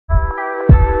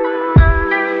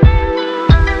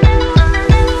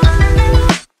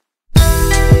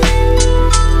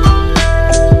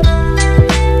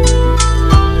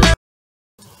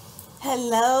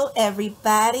Hello,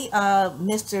 everybody.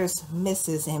 Misters,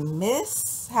 Mrs., and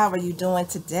Miss. How are you doing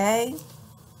today?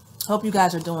 Hope you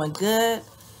guys are doing good.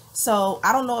 So,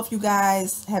 I don't know if you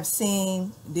guys have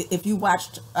seen, if you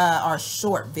watched our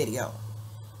short video.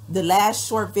 The last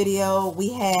short video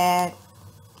we had,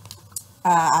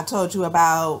 I told you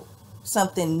about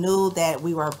something new that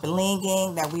we were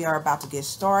blinging, that we are about to get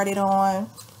started on.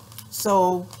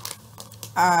 So,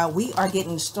 we are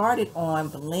getting started on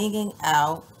blinging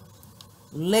out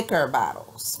liquor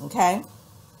bottles. Okay,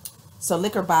 so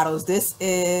liquor bottles, this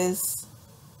is,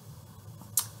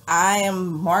 I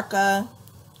am Marca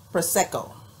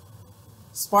Prosecco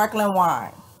sparkling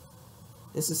wine.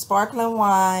 This is sparkling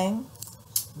wine.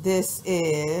 This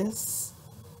is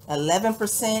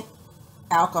 11%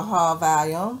 alcohol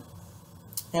volume,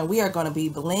 and we are going to be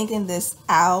blinging this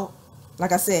out.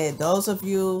 Like I said, those of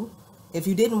you, if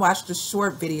you didn't watch the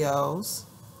short videos,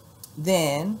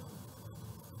 then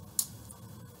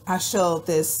I showed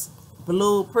this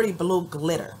blue, pretty blue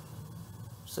glitter.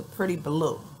 It's a pretty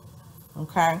blue.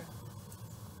 Okay,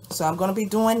 so I'm going to be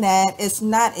doing that. It's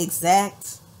not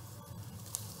exact,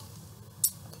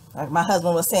 like my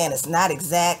husband was saying, it's not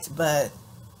exact, but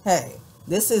hey,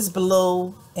 this is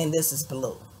blue and this is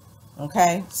blue.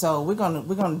 Okay, so we're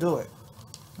gonna do it,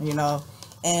 you know,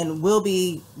 and we'll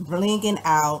be blinging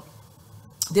out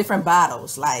different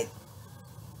bottles, like,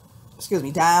 excuse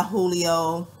me, Don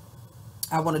Julio.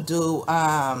 I want to do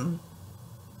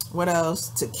what else?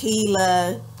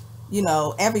 Tequila, you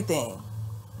know, everything,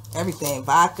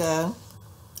 vodka,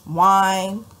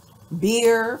 wine,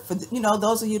 beer, for you know,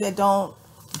 those of you that don't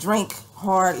drink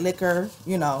hard liquor,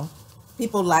 you know,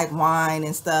 people like wine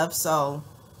and stuff. So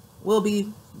we'll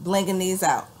be blinging these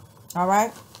out. All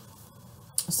right,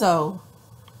 so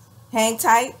hang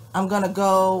tight. I'm gonna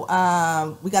go,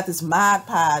 we got this Mod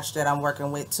Podge that I'm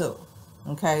working with too.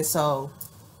 Okay, so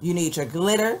you need your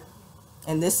glitter,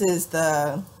 and this is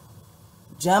the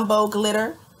jumbo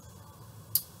glitter.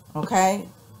 Okay,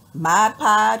 Mod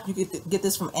Podge, you get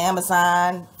this from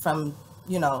Amazon, from,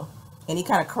 you know, any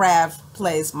kind of craft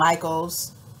place,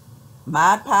 Michael's.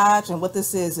 Mod Podge, and what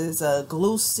this is a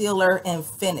glue sealer and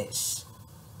finish.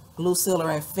 Glue sealer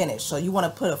and finish. So you want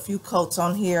to put a few coats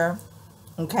on here.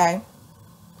 Okay,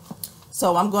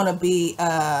 so I'm going to be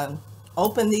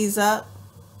open these up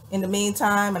in the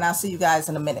meantime, and I'll see you guys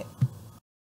in a minute.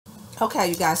 Okay,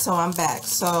 you guys, so I'm back.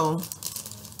 So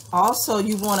also,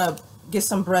 you want to get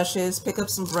some brushes, pick up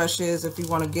some brushes if you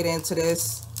want to get into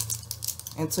this,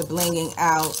 into blinging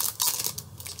out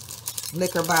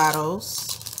liquor bottles.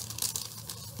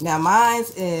 Now mine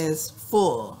is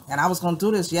full, and I was going to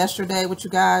do this yesterday with you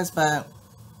guys, but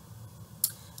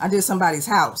I did somebody's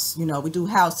house. You know, we do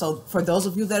house. So for those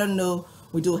of you that are new,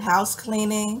 we do house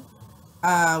cleaning.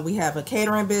 We have a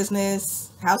catering business,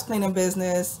 house cleaning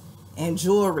business, and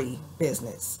jewelry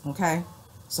business. Okay,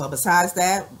 so besides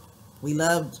that, we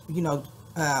love, you know,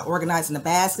 organizing the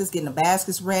baskets, getting the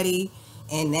baskets ready,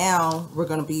 and now we're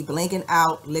going to be blinging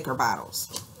out liquor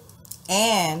bottles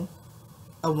and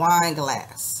a wine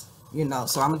glass. You know,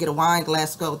 so I'm gonna get a wine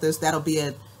glass to go with this. That'll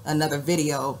be another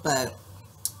video, but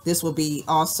this will be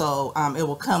also, it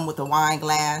will come with a wine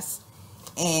glass,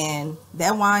 and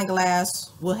that wine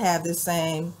glass will have the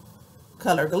same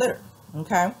color glitter.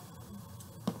 Okay,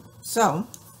 so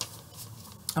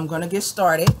I'm gonna get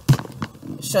started,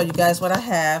 show you guys what I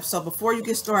have. So before you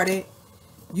get started,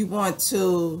 you want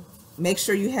to make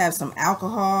sure you have some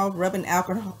alcohol, rubbing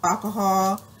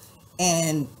alcohol,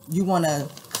 and you want to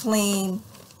clean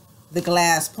the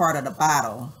glass part of the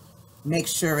bottle. Make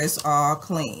sure it's all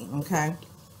clean. Okay,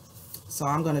 so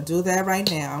I'm going to do that right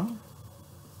now.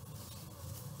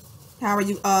 How are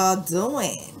you all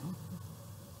doing?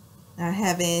 I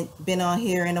haven't been on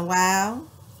here in a while,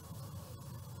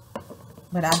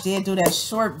 but I did do that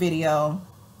short video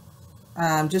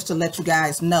just to let you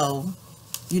guys know,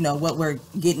 you know, what we're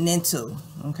getting into.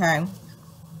 Okay,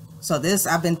 so this,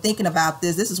 I've been thinking about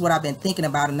this. This is what I've been thinking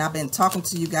about, and I've been talking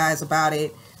to you guys about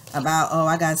it, about, oh,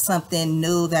 I got something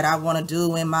new that I want to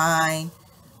do in mine,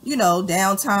 you know,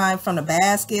 downtime from the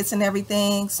baskets and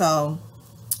everything. So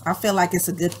I feel like it's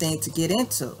a good thing to get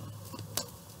into.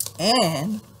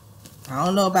 And I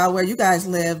don't know about where you guys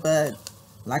live, but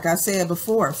like I said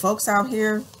before, folks out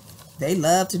here, they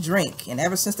love to drink. And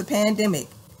ever since the pandemic,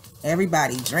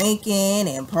 everybody drinking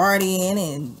and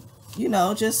partying and, you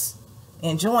know, just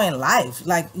enjoying life.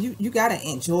 Like, you got to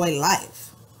enjoy life,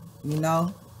 you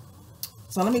know.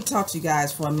 So let me talk to you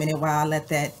guys for a minute while I let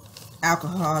that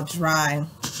alcohol dry.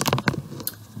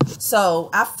 So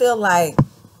I feel like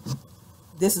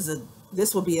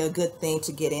this will be a good thing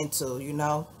to get into, you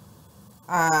know.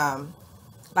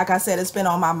 Like I said, it's been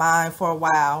on my mind for a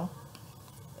while.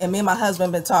 and me and my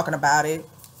husband been talking about it.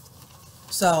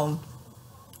 So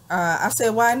I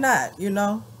said, why not? You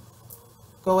know,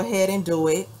 go ahead and do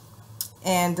it.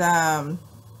 And I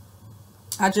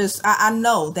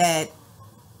know that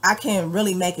I can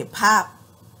really make it pop.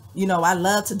 You know, I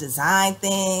love to design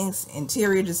things,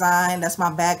 interior design. That's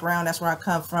my background. That's where I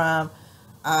come from.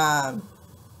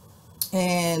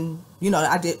 And you know,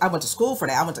 I went to school for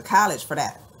that. I went to college for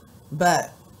that.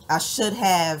 But I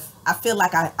feel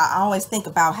like I always think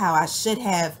about how I should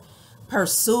have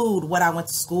pursued what I went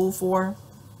to school for,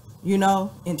 you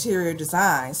know, interior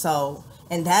design. So,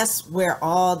 and that's where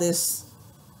all this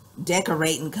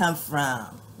decorating come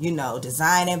from, you know,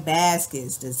 designing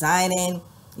baskets, designing,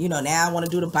 you know, now I want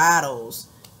to do the bottles,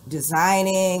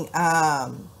 designing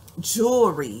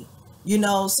jewelry, you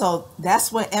know. So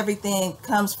that's where everything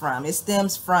comes from. It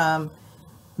stems from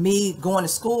me going to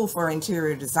school for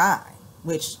interior design,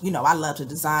 which, you know, I love to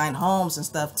design homes and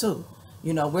stuff too.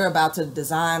 You know, we're about to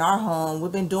design our home.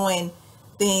 We've been doing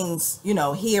things, you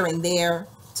know, here and there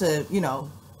to, you know,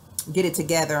 get it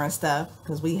together and stuff,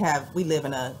 because we live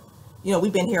in a, you know,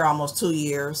 we've been here almost 2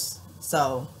 years,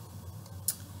 so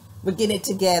we're getting it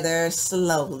together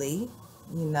slowly,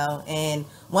 you know. And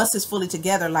once it's fully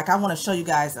together, like, I want to show you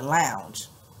guys the lounge,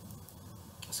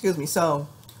 excuse me. So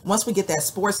once we get that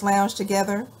sports lounge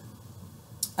together,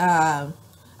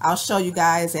 I'll show you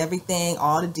guys everything,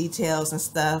 all the details and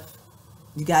stuff.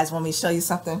 You guys want me to show you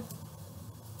something?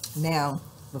 Now,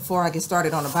 before I get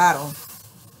started on the bottle,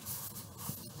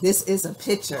 this is a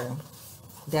picture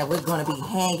that we're going to be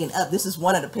hanging up. This is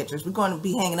one of the pictures. We're going to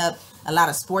be hanging up a lot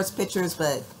of sports pictures,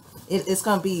 but it's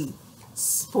going to be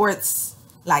sports,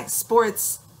 like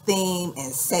sports theme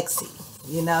and sexy,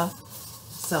 you know?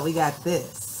 So we got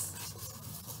this.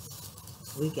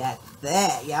 We got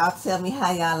that. Y'all tell me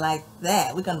how y'all like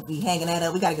that. We're going to be hanging that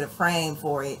up. We got to get a frame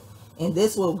for it. And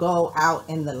this will go out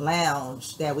in the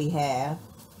lounge that we have.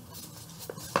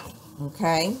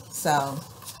 Okay, so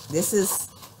this is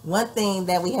one thing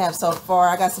that we have so far.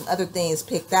 I got some other things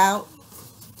picked out.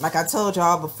 Like I told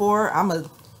y'all before, I'm a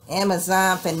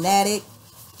Amazon fanatic.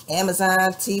 Amazon,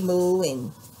 Temu,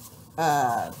 and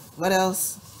what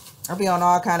else? I'll be on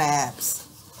all kind of apps,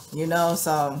 you know.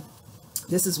 So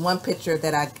this is one picture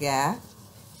that I got.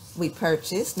 We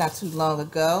purchased not too long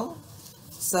ago.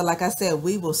 So like I said,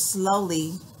 we will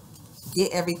slowly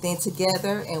get everything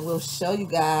together and we'll show you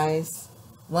guys.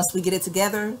 Once we get it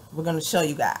together, we're going to show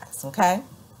you guys, okay?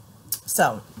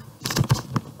 So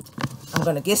I'm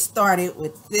going to get started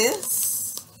with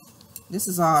this. This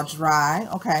is all dry,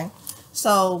 okay?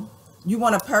 So you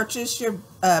want to purchase your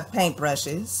paint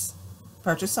brushes.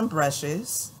 Purchase some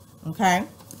brushes, okay?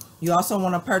 You also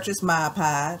want to purchase Mod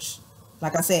Podge.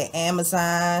 Like I said,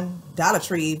 Amazon, Dollar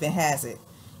Tree even has it.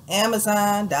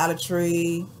 Amazon, Dollar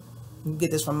Tree. You can get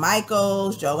this from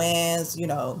Michael's, Joann's, you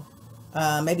know,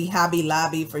 maybe Hobby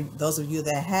Lobby for those of you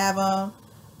that have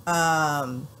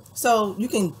them. So you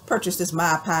can purchase this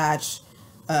Mod Podge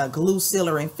glue,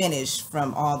 sealer, and finish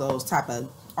from all those type of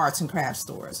arts and crafts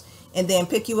stores. And then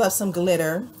pick you up some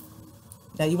glitter.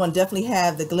 Now you want to definitely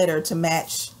have the glitter to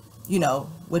match, you know,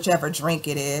 whichever drink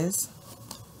it is.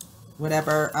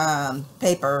 Whatever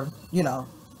paper, you know,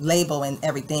 label and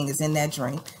everything is in that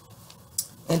drink.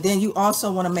 And then you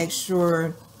also want to make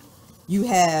sure you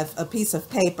have a piece of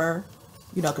paper,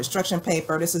 you know, construction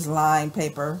paper. This is lined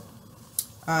paper,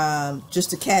 just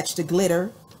to catch the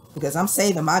glitter, because I'm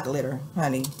saving my glitter,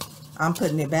 honey. I'm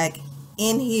putting it back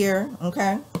in here,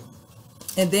 okay?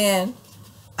 And then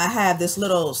I have this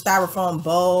little styrofoam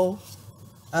bowl,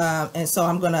 and so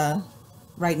I'm gonna,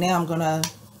 right now I'm gonna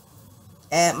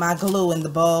add my glue in the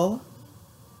bowl,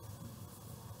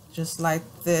 just like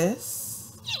this.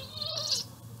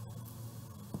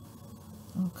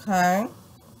 Okay.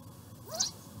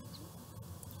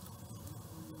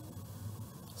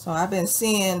 So I've been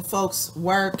seeing folks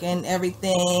work and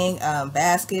everything,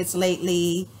 baskets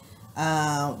lately,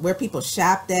 where people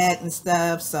shopped at and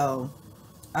stuff. So,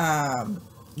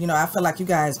 you know, I feel like you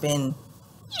guys been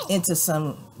into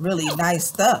some really nice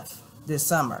stuff this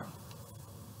summer.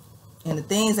 And the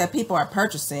things that people are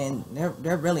purchasing,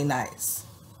 they're really nice.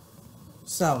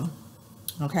 So,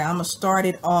 okay, I'm going to start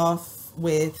it off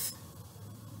with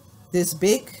this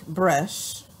big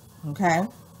brush, okay?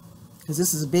 Because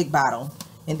this is a big bottle.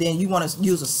 And then you want to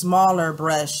use a smaller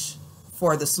brush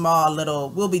for the small little,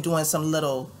 we'll be doing some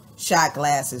little shot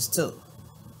glasses too.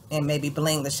 And maybe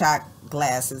bling the shot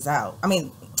glasses out. I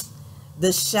mean,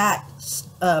 the shot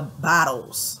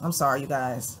bottles. I'm sorry, you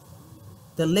guys.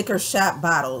 The liquor shot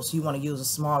bottles, you want to use a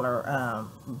smaller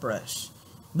brush.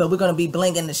 But we're going to be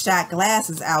blinging the shot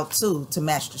glasses out too to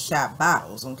match the shot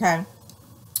bottles, okay?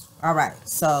 All right,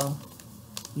 so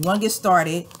You want to get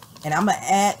started, and I'm gonna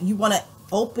add. You want to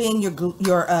open your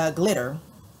glitter.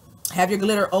 Have your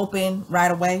glitter open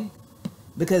right away,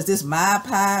 because this Mod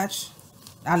Podge,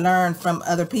 I learned from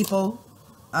other people,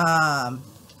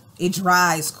 it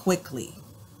dries quickly.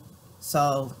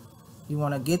 So you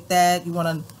want to get that. You want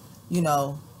to, you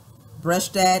know, brush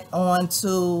that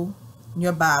onto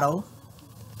your bottle,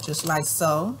 just like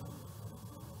so.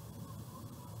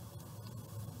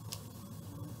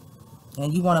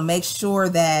 And you want to make sure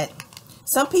that,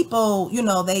 some people, you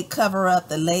know, they cover up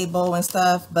the label and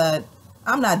stuff, but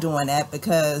I'm not doing that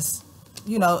because,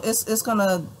 you know, it's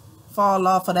gonna fall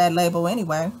off of that label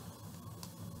anyway,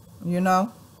 you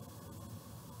know,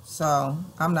 so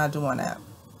I'm not doing that.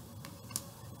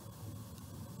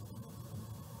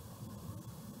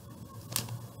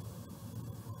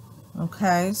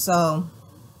 Okay, so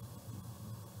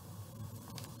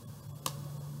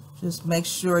just make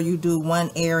sure you do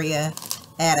one area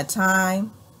at a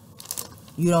time.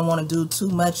 You don't want to do too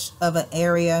much of an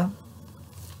area,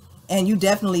 and you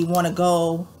definitely want to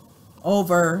go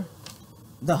over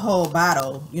the whole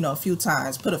bottle, you know, a few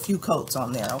times. Put a few coats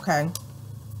on there, okay?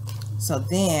 So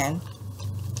then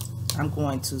I'm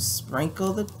going to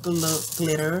sprinkle the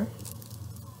glitter.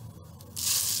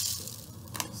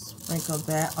 Sprinkle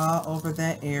that all over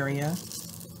that area.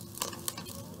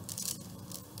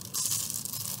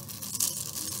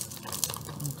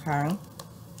 Okay.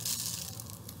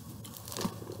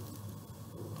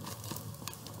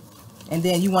 And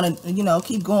then you want to, you know,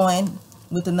 keep going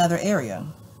with another area.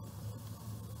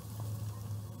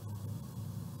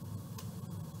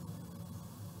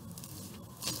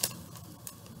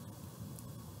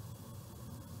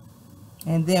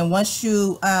 And then once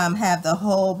you have the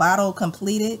whole bottle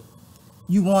completed,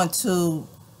 you want to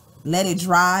let it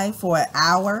dry for an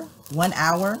hour, 1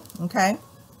 hour, okay?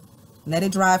 Let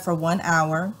it dry for 1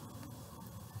 hour.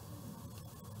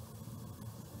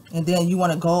 And then you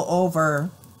want to go over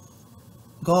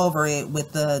it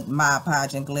with the Mod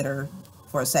Podge and glitter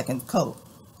for a second coat,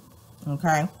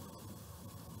 okay?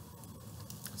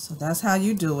 So that's how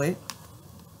you do it.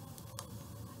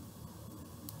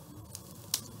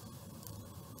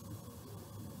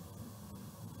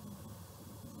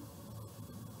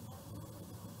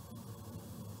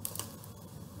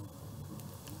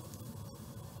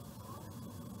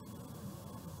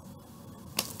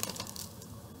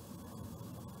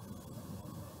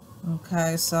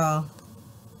 Okay, so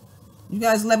you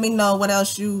guys let me know what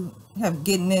else you have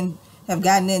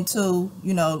gotten into,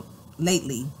 you know,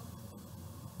 lately.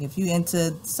 If you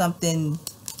into something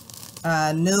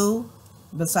new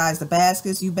besides the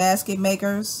baskets, you basket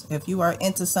makers, if you are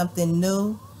into something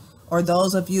new, or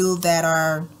those of you that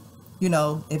are, you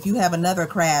know, if you have another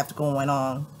craft going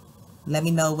on, let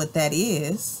me know what that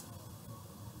is,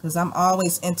 because I'm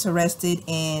always interested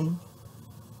in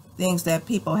things that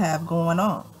people have going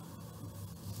on.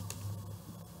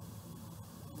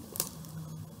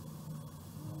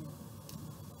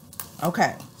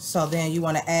 Okay, so then you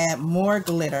want to add more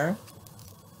glitter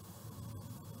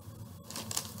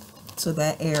to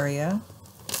that area.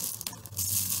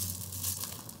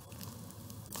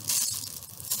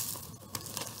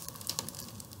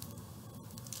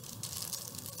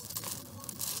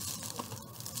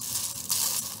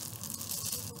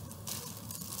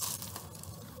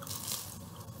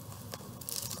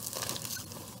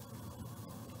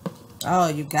 Oh,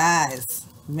 you guys,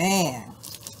 man,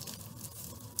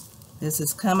 this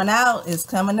is coming out. It's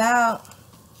coming out.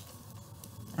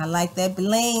 I like that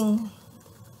bling.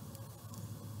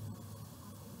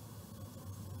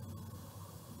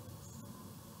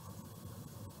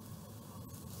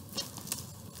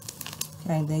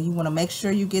 Okay, and then you want to make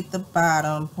sure you get the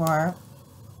bottom part.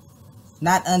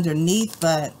 Not underneath,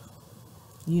 but,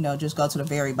 you know, just go to the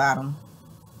very bottom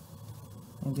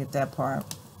and get that part.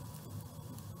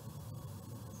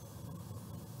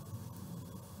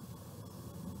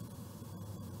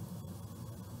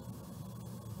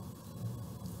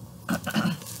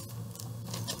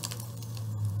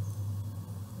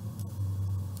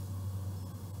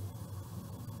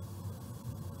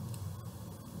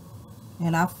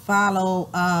 And I follow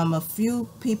a few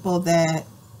people that,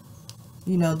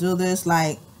 you know, do this,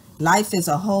 like Life is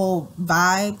a Whole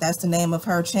Vibe. That's the name of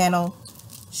her channel.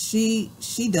 She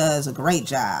does a great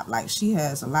job. Like, she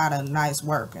has a lot of nice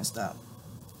work and stuff.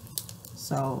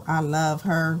 So I love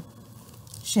her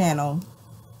channel.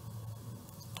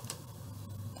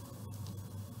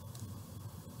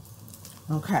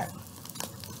 Okay.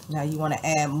 Now you want to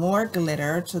add more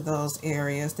glitter to those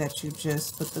areas that you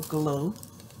just put the glue.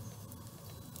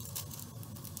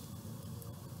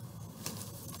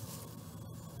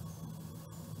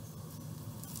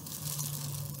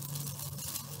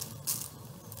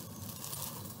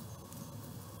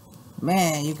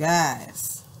 Man, you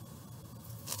guys,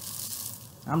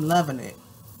 I'm loving it.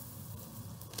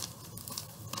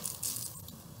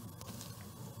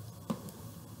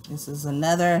 This is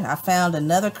another, I found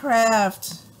another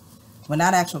craft. Well,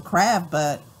 not actual craft,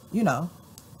 but, you know,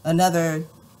 another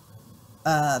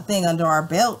thing under our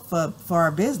belt for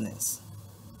our business.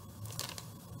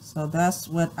 So that's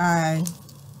what I'm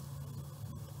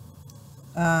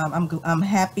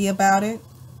happy about it.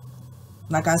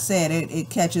 Like I said, it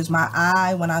catches my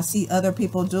eye when I see other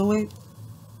people do it,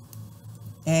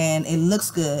 and it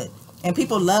looks good. And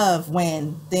people love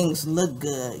when things look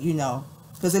good, you know,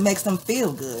 because it makes them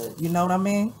feel good. You know what I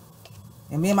mean?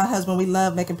 And me and my husband, we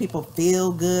love making people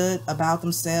feel good about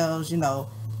themselves, you know,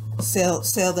 sell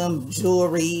them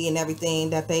jewelry and everything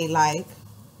that they like.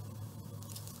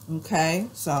 Okay,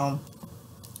 so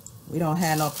we don't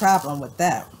have no problem with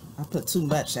that. I put too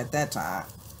much at that time.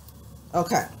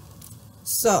 Okay,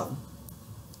 so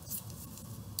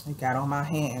it got on my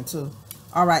hand too.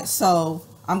 All right, so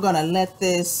I'm gonna let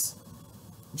this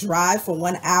dry for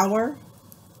 1 hour,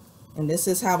 and this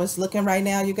is how it's looking right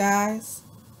now, you guys.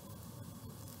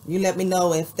 You let me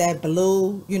know if that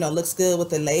blue, you know, looks good with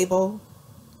the label,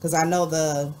 because I know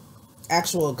the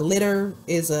actual glitter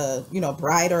is a, you know,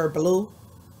 brighter blue.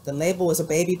 The label is a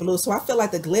baby blue, so I feel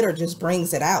like the glitter just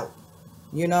brings it out,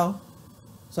 you know.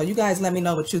 So you guys let me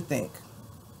know what you think,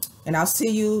 and I'll see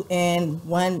you in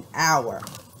 1 hour.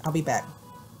 I'll be back.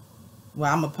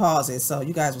 Well, I'm gonna pause it so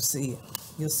you guys will see it.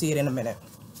 You'll see it in a minute.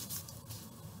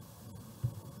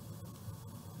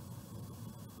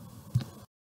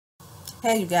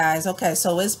 Hey, you guys. Okay,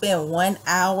 so it's been 1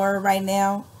 hour right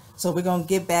now, so we're gonna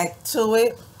get back to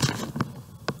it.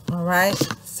 All right,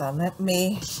 so let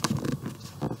me.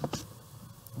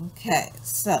 Okay,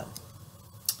 so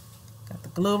got the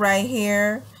glue right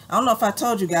here. I don't know if I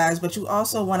told you guys, but you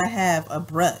also want to have a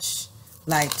brush,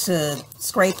 like to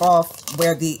scrape off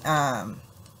where the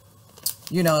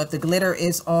you know, if the glitter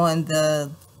is on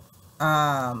the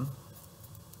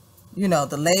you know,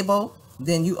 the label,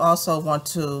 then you also want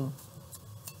to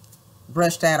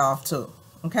brush that off too.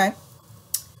 Okay,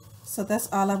 so that's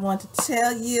all I want to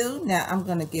tell you. Now I'm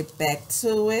gonna get back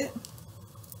to it.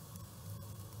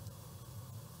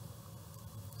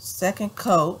 Second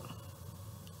coat.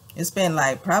 It's been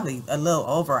like probably a little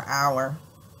over an hour.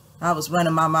 I was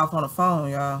running my mouth on the phone,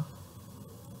 y'all.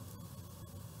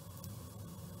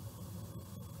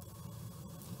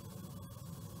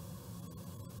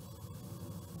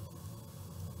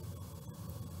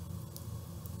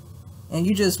 And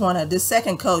you just want to, this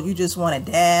second coat, you just want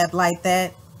to dab like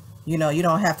that. You know, you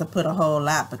don't have to put a whole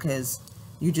lot, because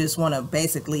you just want to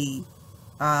basically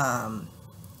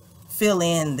fill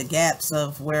in the gaps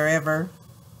of wherever,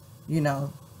 you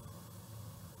know.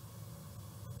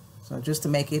 So just to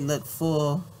make it look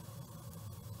full.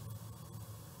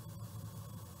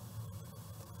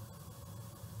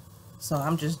 So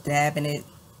I'm just dabbing it.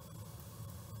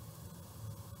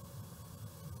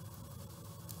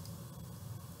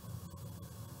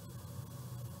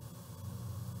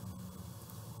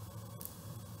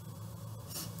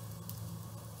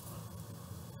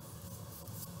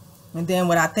 And then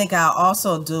what I think I'll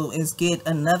also do is get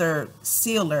another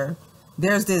sealer.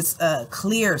 There's this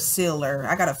clear sealer.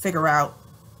 I got to figure out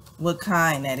what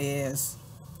kind that is.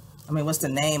 I mean, what's the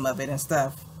name of it and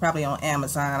stuff. Probably on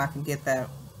Amazon I can get that.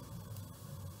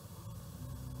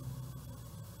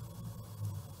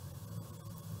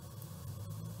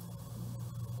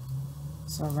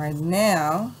 So right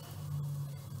now,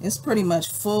 it's pretty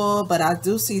much full, but I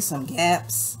do see some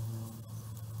gaps.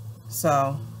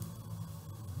 So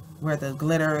where the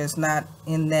glitter is not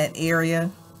in that area.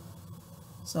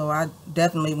 So I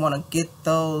definitely want to get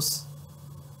those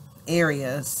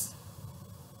areas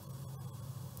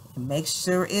and make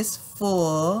sure it's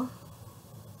full.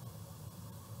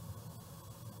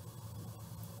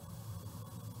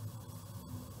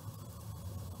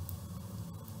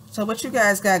 So what you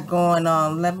guys got going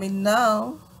on? Let me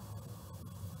know.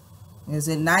 Is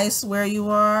it nice where you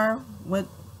are? What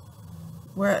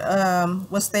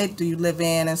state do you live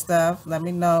in and stuff? Let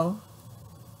me know.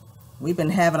 We've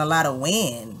been having a lot of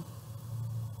wind.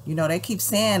 You know, they keep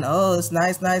saying, oh, it's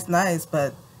nice, nice, nice,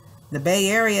 but the Bay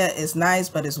Area is nice,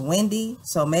 but it's windy.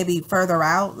 So maybe further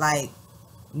out, like,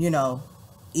 you know,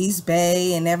 East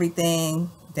Bay and everything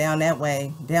down that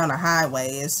way, down the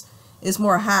highway, it's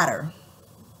more hotter.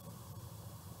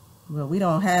 But we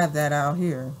don't have that out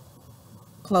here.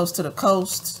 Close to the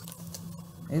coast,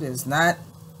 it is not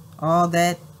all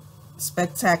that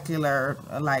spectacular,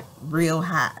 like real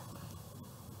hot.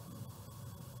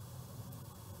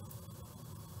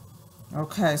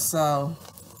 Okay, so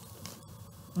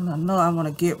And I know I want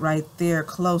to get right there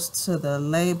close to the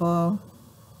label.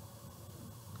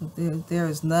 There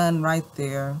is none right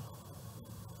there.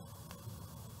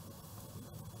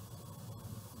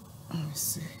 Let me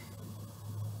see.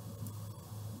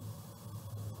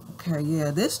 Okay,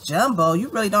 yeah, this jumbo, you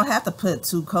really don't have to put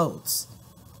 2 coats.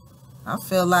 I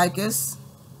feel like it's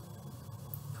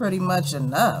pretty much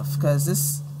enough because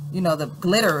this, you know, the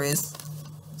glitter is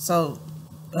so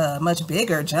much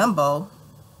bigger jumbo.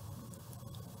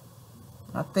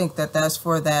 I think that's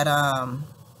for that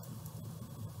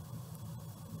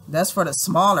that's for the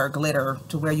smaller glitter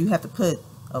to where you have to put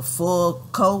a full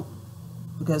coat,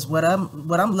 because what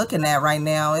I'm looking at right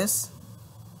now is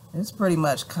it's pretty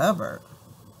much covered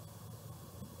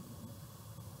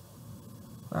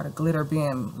by the glitter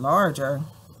being larger.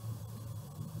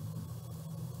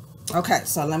 Okay,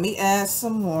 so let me add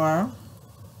some more.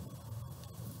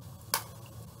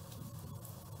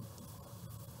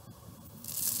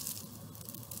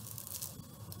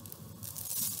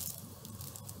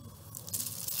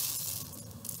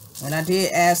 And I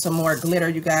did add some more glitter,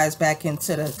 you guys, back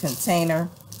into the container.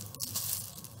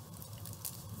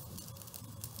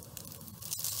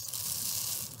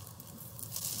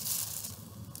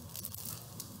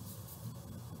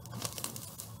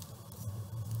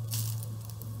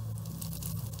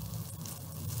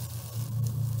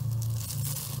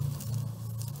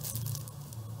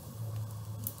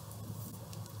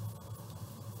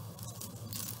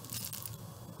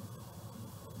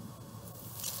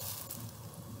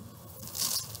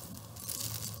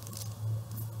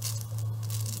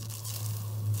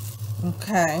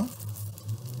 Okay.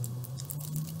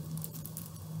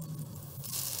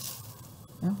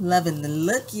 I'm loving the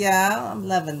look, y'all. I'm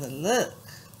loving the look.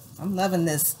 I'm loving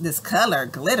this color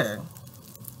glitter.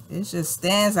 It just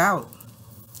stands out.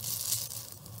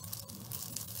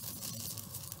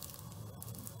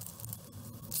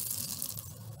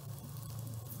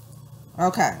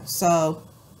 Okay, so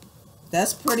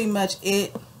that's pretty much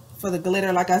it for the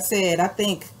glitter. Like I said, I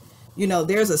think, you know,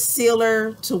 there's a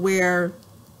sealer to where,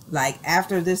 like,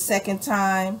 after this second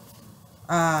time,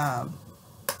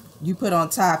 you put on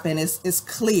top and it's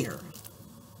clear.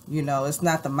 You know, it's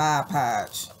not the Mod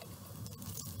Podge.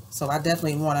 So I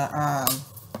definitely want to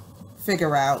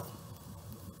figure out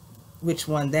which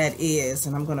one that is,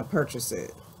 and I'm going to purchase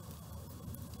it.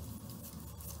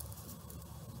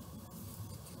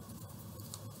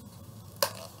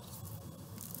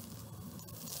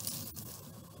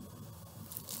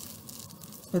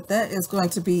 But that is going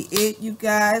to be it, you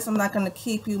guys. I'm not going to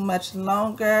keep you much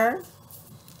longer.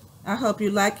 I hope you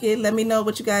like it. Let me know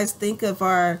what you guys think of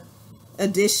our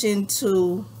addition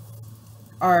to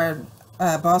our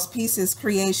Boss Pieces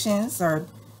creations, our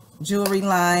jewelry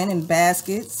line and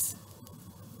baskets.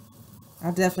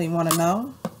 I definitely want to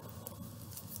know.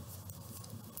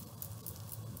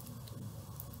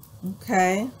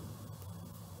 Okay.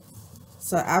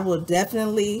 So I will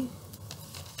definitely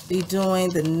be doing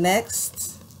the next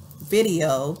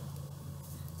video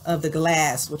of the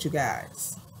glass with you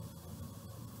guys.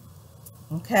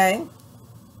 Okay,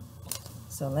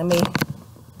 so let me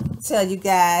tell you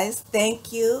guys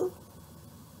thank you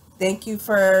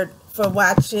for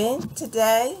watching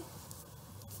today,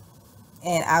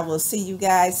 and I will see you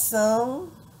guys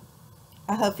soon.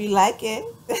 I hope you like it.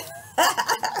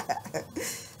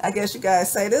 I guess you guys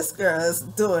say this girl is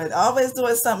always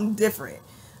doing something different.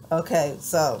 Okay,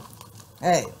 so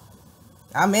hey,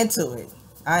 I'm into it.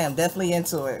 I am definitely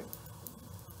into it.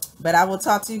 But I will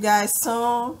talk to you guys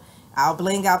soon. I'll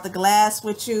bling out the glass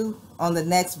with you on the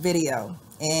next video.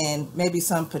 And maybe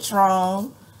some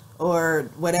Patron or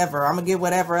whatever. I'm going to get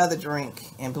whatever other drink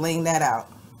and bling that out.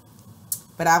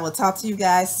 But I will talk to you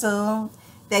guys soon.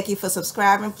 Thank you for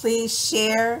subscribing. Please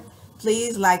share.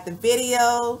 Please like the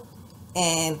video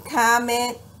and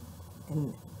comment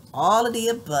and all of the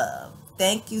above.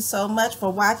 Thank you so much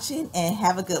for watching and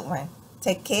have a good one.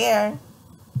 Take care.